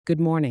Good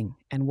morning,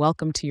 and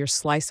welcome to your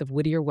slice of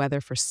Whittier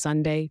weather for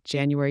Sunday,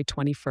 January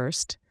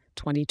 21st,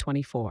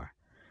 2024.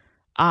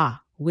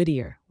 Ah,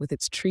 Whittier, with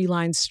its tree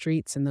lined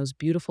streets and those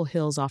beautiful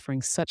hills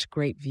offering such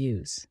great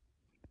views.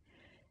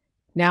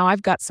 Now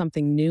I've got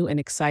something new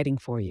and exciting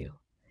for you.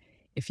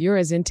 If you're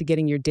as into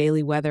getting your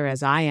daily weather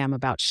as I am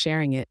about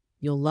sharing it,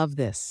 you'll love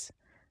this.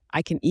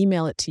 I can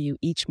email it to you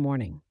each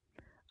morning.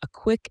 A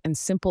quick and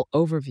simple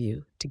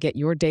overview to get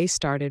your day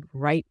started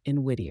right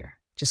in Whittier.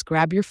 Just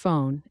grab your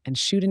phone and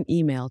shoot an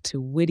email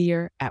to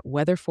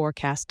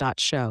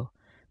whittier@weatherforecast.show.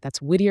 That's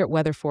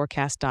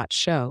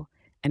whittier@weatherforecast.show,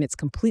 and it's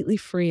completely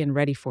free and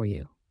ready for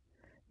you.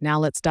 Now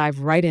let's dive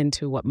right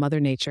into what Mother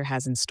Nature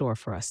has in store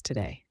for us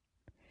today.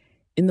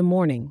 In the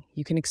morning,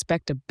 you can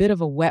expect a bit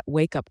of a wet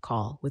wake-up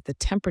call with the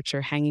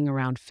temperature hanging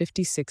around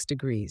 56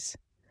 degrees.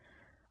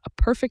 A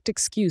perfect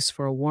excuse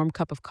for a warm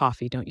cup of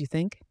coffee, don't you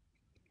think?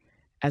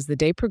 As the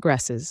day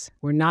progresses,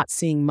 we're not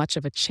seeing much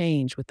of a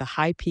change with the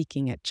high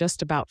peaking at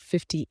just about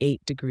 58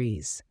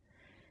 degrees.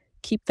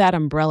 Keep that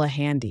umbrella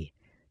handy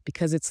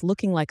because it's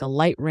looking like a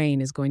light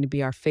rain is going to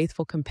be our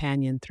faithful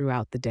companion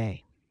throughout the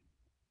day.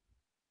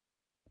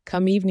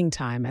 Come evening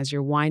time, as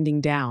you're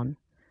winding down,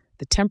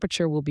 the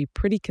temperature will be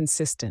pretty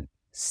consistent,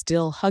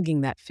 still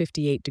hugging that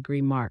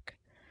 58-degree mark.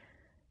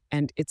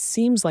 And it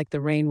seems like the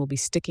rain will be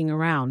sticking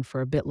around for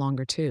a bit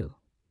longer too.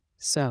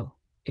 So,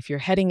 if you're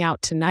heading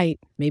out tonight,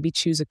 maybe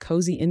choose a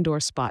cozy indoor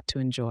spot to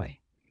enjoy.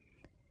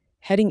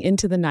 Heading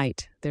into the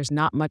night, there's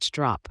not much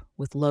drop,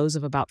 with lows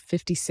of about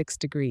 56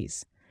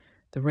 degrees.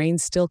 The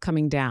rain's still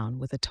coming down,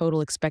 with a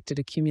total expected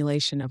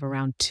accumulation of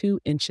around 2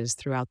 inches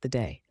throughout the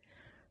day.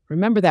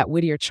 Remember that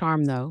Whittier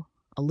charm, though.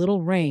 A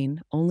little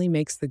rain only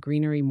makes the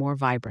greenery more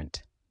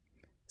vibrant.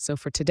 So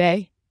for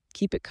today,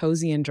 keep it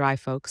cozy and dry,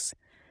 folks.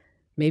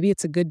 Maybe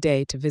it's a good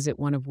day to visit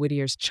one of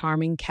Whittier's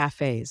charming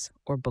cafes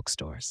or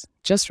bookstores.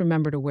 Just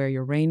remember to wear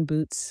your rain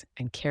boots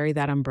and carry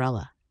that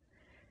umbrella.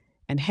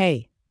 And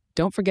hey,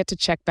 don't forget to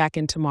check back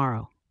in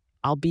tomorrow.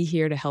 I'll be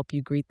here to help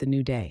you greet the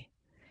new day.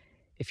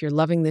 If you're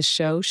loving this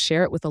show,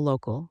 share it with a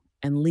local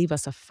and leave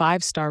us a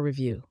 5-star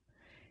review.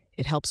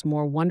 It helps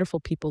more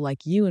wonderful people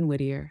like you in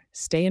Whittier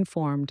stay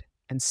informed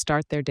and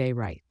start their day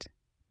right.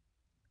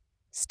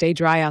 Stay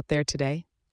dry out there today.